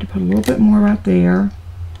 Need to put a little bit more right there.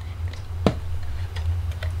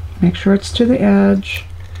 Make sure it's to the edge.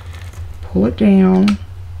 Pull it down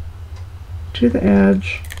to the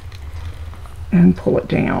edge and pull it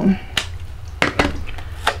down.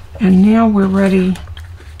 And now we're ready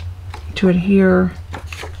to adhere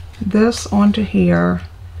this onto here,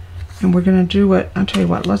 and we're going to do it. I'll tell you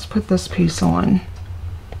what, let's put this piece on.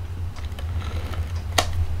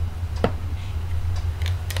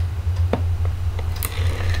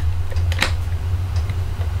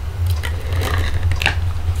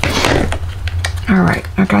 Alright,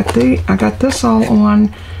 I got this all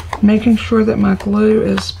on, making sure that my glue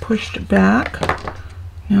is pushed back.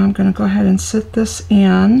 Now I'm going to go ahead and sit this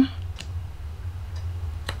in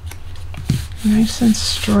nice and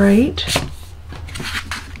straight.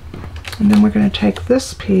 And then we're going to take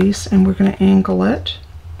this piece and we're going to angle it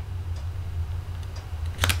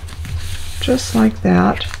just like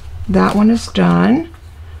that. That one is done.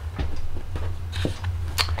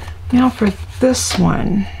 Now for this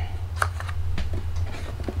one,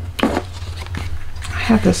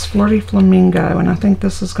 I have this Flirty Flamingo, and I think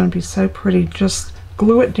this is going to be so pretty. Just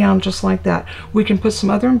glue it down just like that. We can put some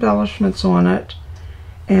other embellishments on it,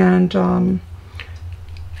 and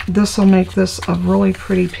this will make this a really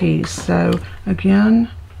pretty piece. So again,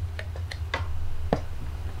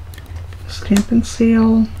 Stampin'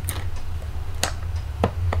 Seal.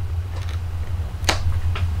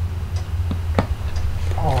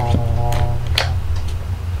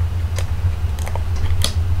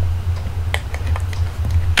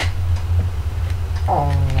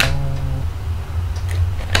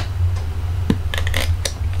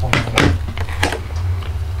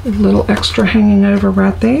 A little extra hanging over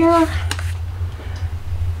right there.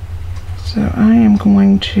 So I am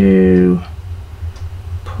going to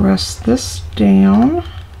press this down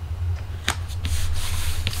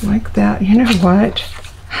like that. You know what?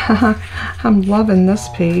 I'm loving this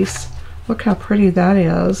piece. Look how pretty that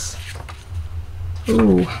is.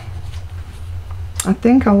 Ooh. I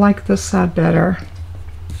think I like this side better.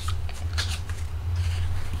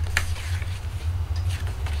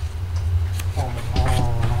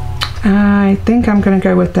 I think I'm going to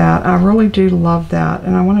go with that. I really do love that,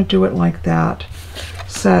 and I want to do it like that.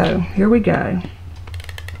 So, here we go.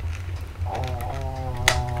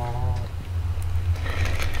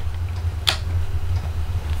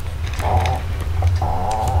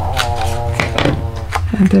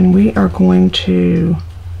 And then we are going to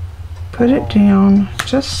put it down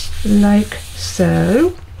just like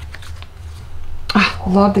so. I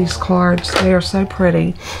love these cards. They are so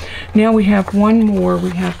pretty. Now we have one more.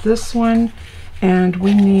 We have this one, and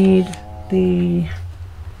we need the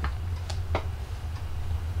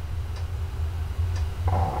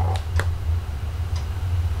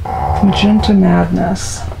Magenta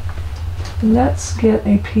Madness. Let's get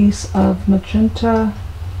a piece of magenta.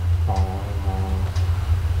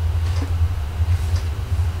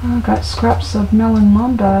 I got scraps of Melon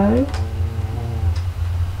Mambo.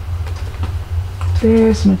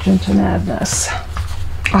 There's Magenta Madness.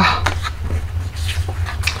 Oh.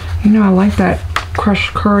 You know, I like that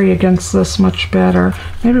crushed curry against this much better.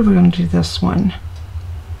 Maybe we're going to do this one.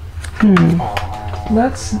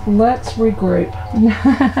 Let's regroup.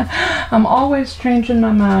 I'm always changing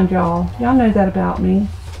my mind, y'all. Y'all know that about me.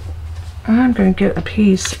 I'm going to get a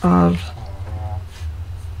piece of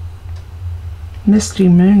Misty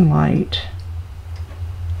Moonlight.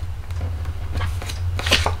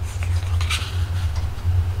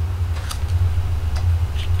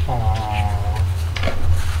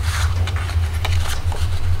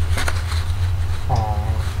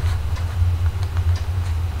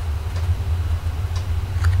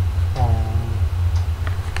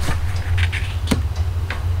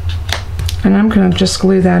 And I'm going to just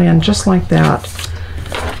glue that in just like that.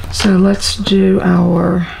 So let's do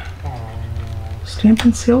our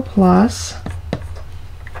Stampin' Seal Plus.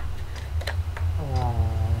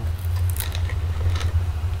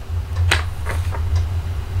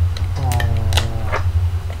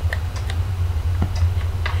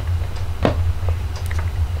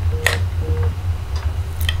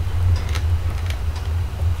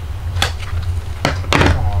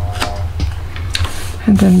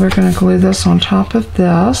 And then we're going to glue this on top of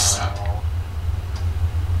this.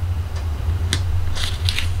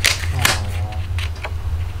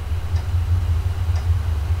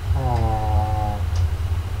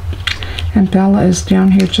 And Bella is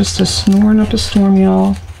down here just snoring up a storm,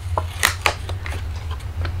 y'all.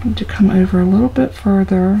 Need to come over a little bit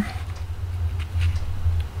further.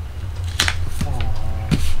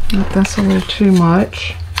 That's a little too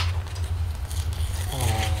much.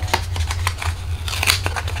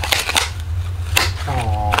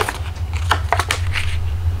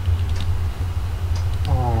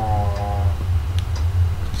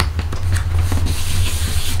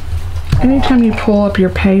 Anytime you pull up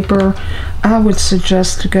your paper, I would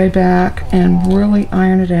suggest to go back and really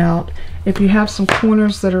iron it out. If you have some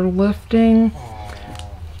corners that are lifting,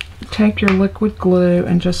 take your liquid glue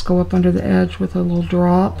and just go up under the edge with a little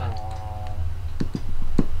drop.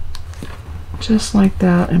 Just like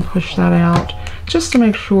that, and push that out. Just to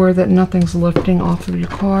make sure that nothing's lifting off of your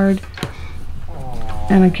card.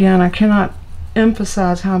 And again, I cannot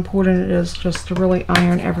emphasize how important it is just to really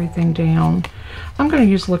iron everything down. I'm going to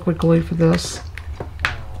use liquid glue for this.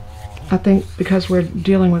 I think because we're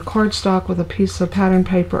dealing with cardstock with a piece of pattern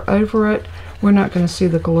paper over it, we're not going to see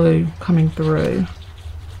the glue coming through.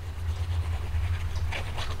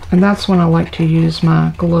 And that's when I like to use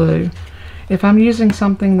my glue. If I'm using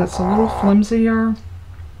something that's a little flimsier,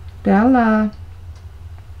 Bella.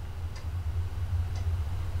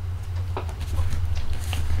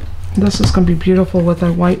 This is going to be beautiful with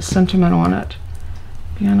a white sentiment on it.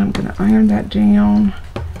 Again, I'm going to iron that down.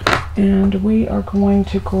 And we are going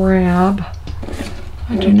to grab,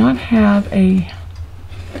 I do not have a,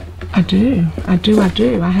 I do.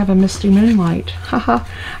 I have a Misty Moonlight. Haha.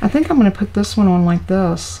 I think I'm going to put this one on like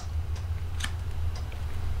this.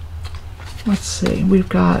 Let's see. We've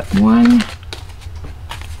got 1,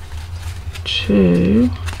 2.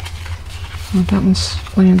 Oh, that one's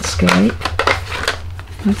landscape.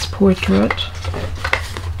 That's portrait.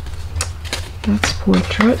 That's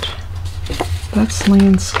portrait. That's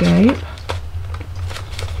landscape.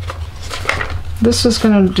 This is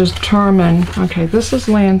going to determine, okay, this is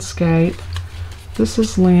landscape. This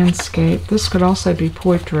is landscape. This could also be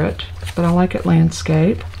portrait, but I like it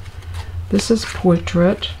landscape. This is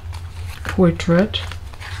portrait, portrait,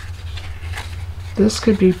 This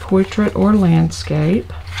could be portrait or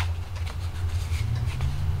landscape.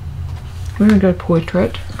 We're going to go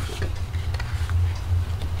portrait.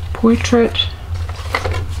 Portrait,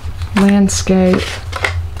 landscape,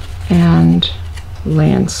 and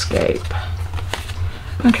landscape.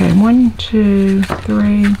 Okay, 1, 2,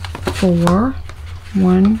 3, 4.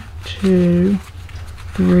 1, 2,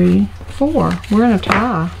 3, 4. We're in a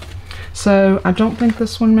tie. So I don't think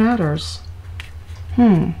this one matters.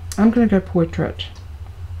 I'm going to go portrait.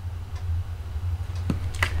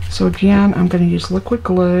 So again, I'm going to use liquid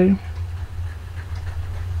glue.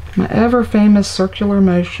 My ever famous circular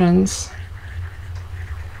motions.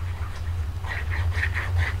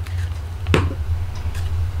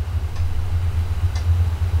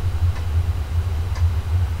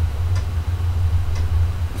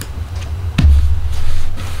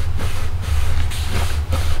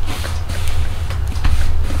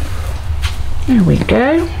 There we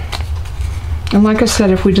go. And like I said,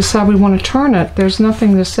 if we decide we want to turn it, there's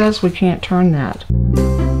nothing that says we can't turn that.